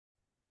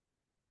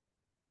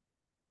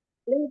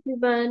Hello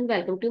everyone,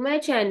 welcome to my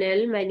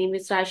channel. My name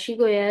is Rashi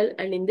Goyal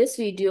and in this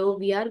video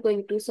we are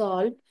going to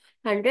solve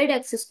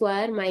 100x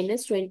square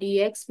minus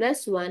 20x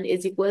plus 1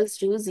 is equals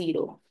to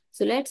 0.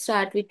 So let's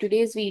start with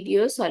today's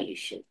video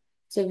solution.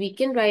 So we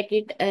can write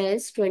it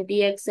as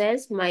 20x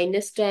as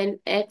minus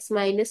 10x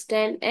minus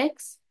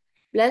 10x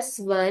plus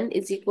 1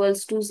 is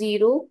equals to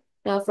 0.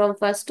 Now from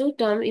first two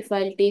term, if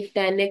I'll take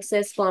 10x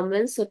as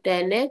common, so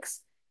 10x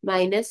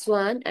minus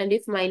 1, and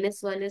if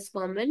minus 1 is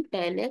common,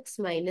 10x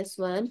minus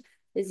 1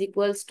 is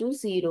equals to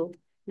 0.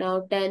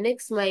 Now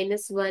 10x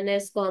minus 1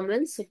 is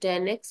common, so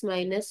 10x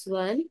minus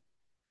 1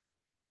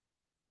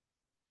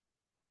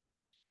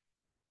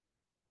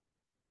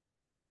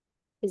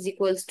 is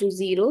equals to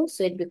 0.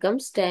 So it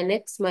becomes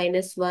 10x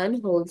minus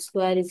 1 whole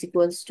square is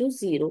equals to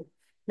 0.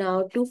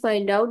 Now to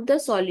find out the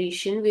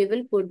solution, we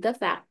will put the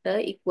factor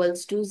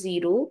equals to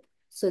 0.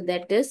 So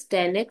that is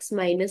 10x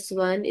minus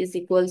 1 is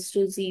equals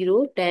to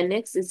 0.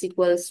 10x is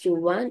equals to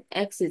 1.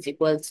 X is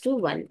equals to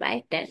 1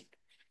 by 10.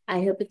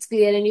 I hope it's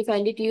clear and you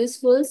find it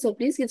useful. So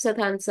please give us a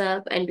thumbs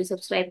up and do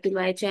subscribe to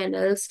my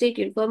channel. Stay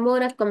tuned for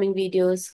more upcoming videos.